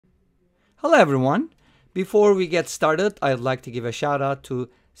Hello everyone. Before we get started, I'd like to give a shout out to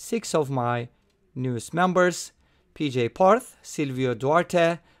 6 of my newest members: PJ Parth, Silvio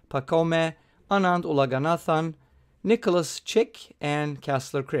Duarte, Pacome, Anand Ulaganathan, Nicholas Chick, and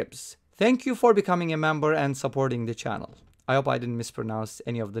Kessler Cribs. Thank you for becoming a member and supporting the channel. I hope I didn't mispronounce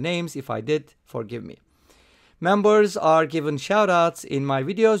any of the names. If I did, forgive me. Members are given shout outs in my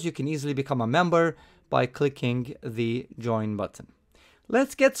videos. You can easily become a member by clicking the join button.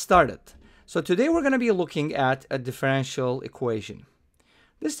 Let's get started. So today we're going to be looking at a differential equation.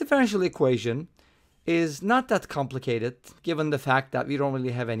 This differential equation is not that complicated given the fact that we don't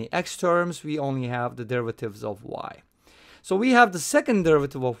really have any x terms. We only have the derivatives of y. So we have the second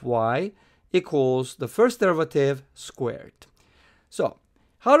derivative of y equals the first derivative squared. So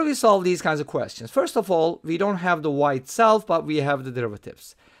how do we solve these kinds of questions? First of all, we don't have the y itself, but we have the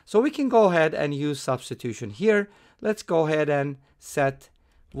derivatives. So we can go ahead and use substitution here. Let's go ahead and set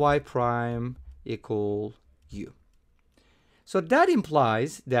y prime equal u. So that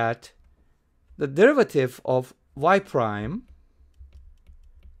implies that the derivative of y prime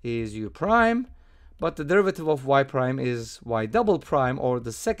is u prime, but the derivative of y prime is y double prime, or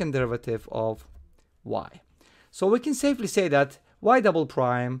the second derivative of y. So we can safely say that y double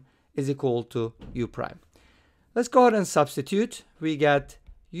prime is equal to u prime. Let's go ahead and substitute. We get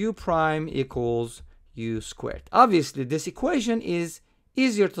u prime equals u squared. Obviously, this equation is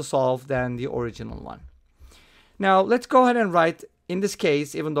easier to solve than the original one. Now, let's go ahead and write, in this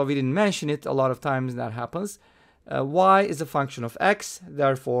case, even though we didn't mention it, a lot of times that happens, y is a function of x,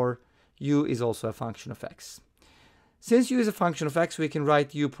 therefore u is also a function of x. Since u is a function of x, we can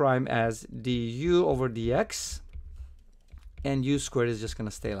write u prime as du over dx, and u squared is just going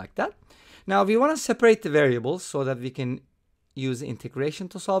to stay like that. Now, we want to separate the variables so that we can use integration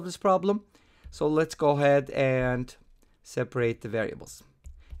to solve this problem. So let's go ahead and separate the variables.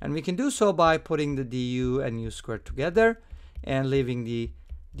 And we can do so by putting the du and u squared together and leaving the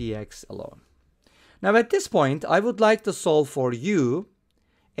dx alone. Now at this point, I would like to solve for u,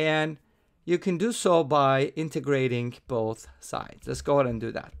 and you can do so by integrating both sides. Let's go ahead and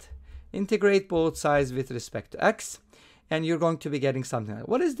do that. Integrate both sides with respect to x, and you're going to be getting something like,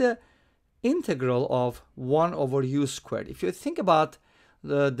 what is the integral of 1 over u squared? If you think about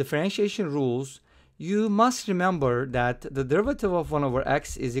the differentiation rules, you must remember that the derivative of 1 over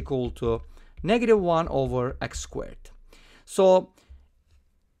x is equal to negative 1 over x squared. So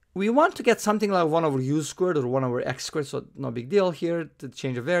we want to get something like 1 over u squared or 1 over x squared, so no big deal here to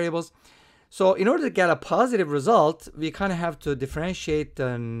change of variables. So in order to get a positive result, we kind of have to differentiate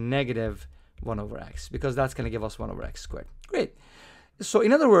the negative 1 over x, because that's going to give us 1 over x squared. Great. So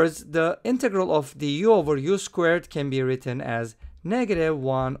in other words, the integral of du over u squared can be written as negative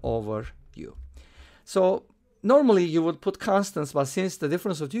 1 over u. So normally you would put constants, but since the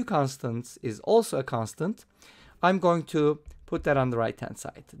difference of two constants is also a constant, I'm going to put that on the right hand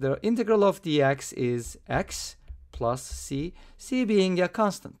side. The integral of dx is x plus c, c being a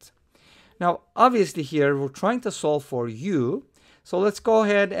constant. Now obviously here we're trying to solve for u, so let's go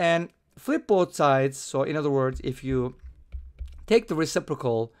ahead and flip both sides. So in other words, if you take the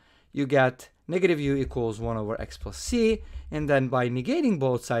reciprocal, you get negative u equals 1 over x plus c, and then by negating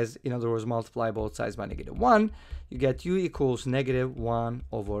both sides, in other words, multiply both sides by negative 1, you get u equals negative 1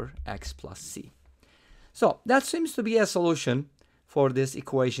 over x plus c. So that seems to be a solution for this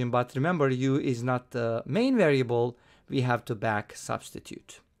equation, but remember, u is not the main variable. We have to back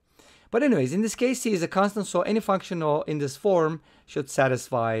substitute. But anyways, in this case, c is a constant, so any function in this form should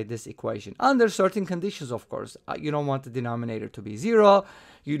satisfy this equation. Under certain conditions, of course. You don't want the denominator to be 0.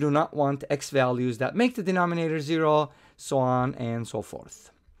 You do not want x values that make the denominator 0, so on and so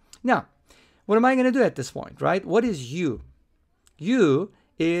forth. Now, what am I going to do at this point, right? What is u? U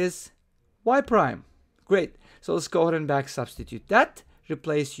is y prime. Great. So let's go ahead and back substitute that.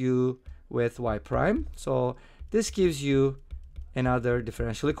 Replace u with y prime. So this gives you another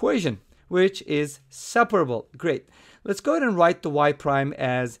differential equation, which is separable. Great. Let's go ahead and write the y prime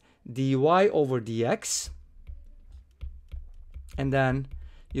as dy over dx. And then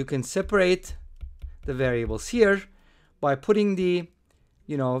you can separate the variables here by putting the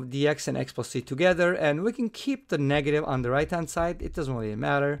dx and x plus c together, and we can keep the negative on the right hand side. It doesn't really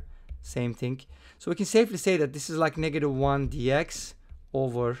matter. Same thing. So we can safely say that this is like negative 1 dx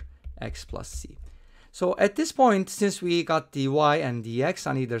over x plus c. So at this point, since we got dy and dx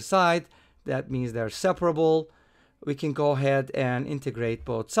on either side, that means they're separable. We can go ahead and integrate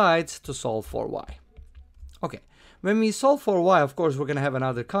both sides to solve for y. Okay, when we solve for y, of course, we're going to have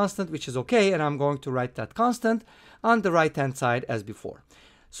another constant, which is okay, and I'm going to write that constant on the right-hand side as before.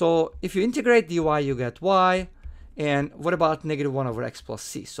 So if you integrate dy, you get y, And what about negative 1 over x plus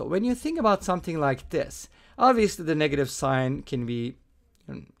c? So when you think about something like this, obviously the negative sign can be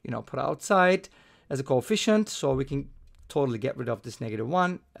put outside as a coefficient, so we can totally get rid of this negative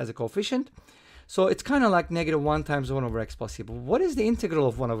 1 as a coefficient. So it's kind of like negative 1 times 1 over x plus c. But what is the integral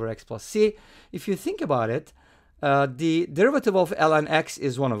of 1 over x plus c? If you think about it, the derivative of ln x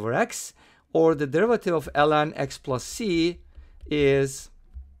is 1 over x, or the derivative of ln x plus c is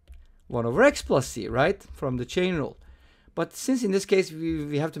 1 over x plus c, right? From the chain rule. But since in this case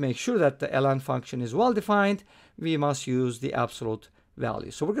we have to make sure that the ln function is well defined, we must use the absolute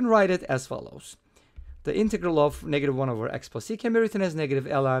value. So we're going to write it as follows. The integral of negative 1 over x plus c can be written as negative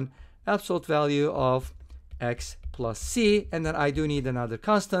ln absolute value of x plus c, and then I do need another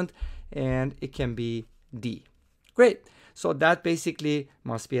constant, and it can be d. Great. So that basically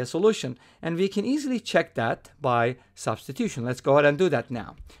must be a solution, and we can easily check that by substitution. Let's go ahead and do that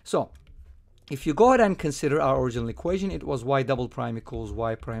now. So if you go ahead and consider our original equation, it was y double prime equals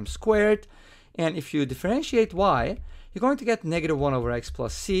y prime squared, and if you differentiate y, you're going to get negative 1 over x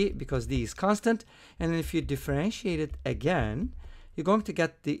plus c because d is constant, and then if you differentiate it again, you're going to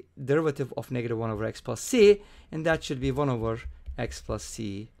get the derivative of negative 1 over x plus c, and that should be 1 over x plus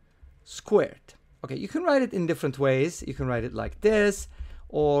c squared. Okay, you can write it in different ways. You can write it like this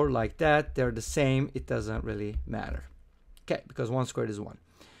or like that. They're the same. It doesn't really matter. Okay, because 1 squared is 1.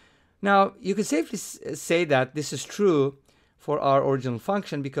 Now, you can safely say that this is true for our original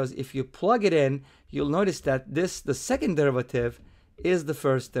function, because if you plug it in, you'll notice that the second derivative is the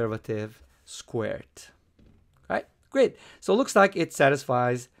first derivative squared. Right? Great. So it looks like it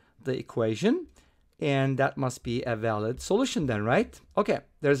satisfies the equation, and that must be a valid solution then, right? Okay,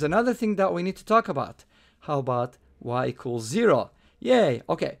 there's another thing that we need to talk about. How about y equals 0? Yay,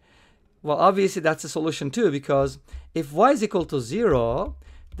 okay. Well, obviously that's a solution too, because if y is equal to 0,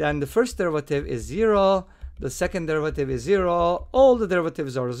 then the first derivative is 0, the second derivative is 0, all the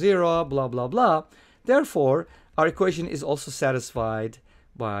derivatives are 0, blah, blah, blah. Therefore, our equation is also satisfied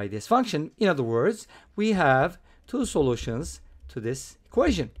by this function. In other words, we have two solutions to this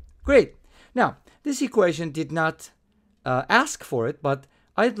equation. Great. Now, this equation did not ask for it, but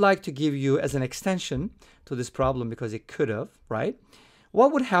I'd like to give you as an extension to this problem because it could have, right?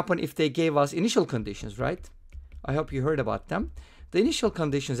 What would happen if they gave us initial conditions, right? I hope you heard about them. The initial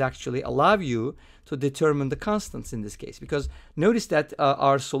conditions actually allow you to determine the constants in this case, because notice that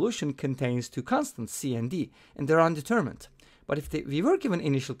our solution contains two constants, c and d, and they're undetermined. But if we were given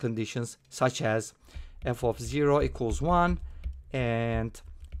initial conditions such as f of 0 equals 1 and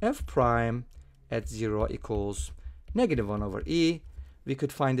f prime at 0 equals negative 1 over e, we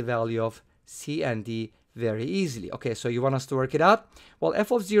could find the value of c and d very easily. Okay, so you want us to work it out? Well,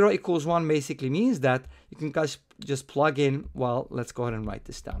 f of 0 equals 1 basically means that you can just plug in, well, let's go ahead and write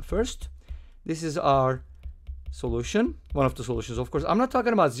this down first. This is our solution, one of the solutions, of course. I'm not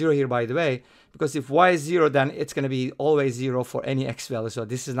talking about 0 here, by the way, because if y is 0, then it's going to be always 0 for any x value, so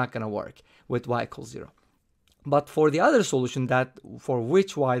this is not going to work with y equals 0. But for the other solution, that for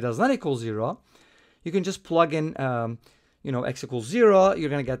which y does not equal 0, you can just plug in, x equals 0, you're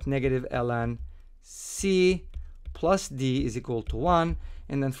going to get negative ln c plus d is equal to 1.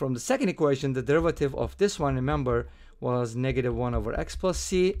 And then from the second equation, the derivative of this one, remember, was negative 1 over x plus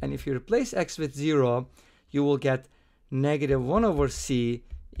c. And if you replace x with 0, you will get negative 1 over c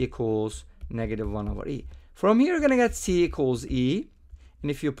equals negative 1 over e. From here, you're going to get c equals e.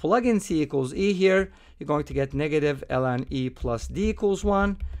 And if you plug in c equals e here, you're going to get negative ln e plus d equals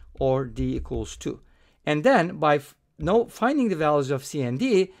 1, or d equals 2. And then by finding the values of c and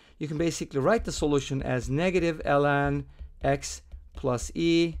d, you can basically write the solution as negative ln x plus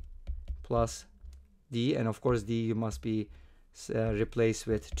e plus d, and of course d must be replaced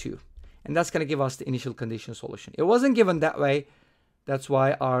with 2. And that's going to give us the initial condition solution. It wasn't given that way. That's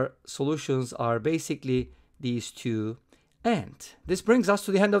why our solutions are basically these two. And this brings us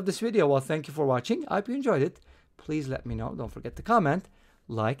to the end of this video. Well, thank you for watching. I hope you enjoyed it. Please let me know. Don't forget to comment,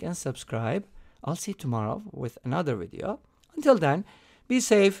 like, and subscribe. I'll see you tomorrow with another video. Until then, be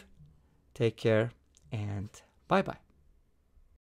safe, take care, and bye-bye.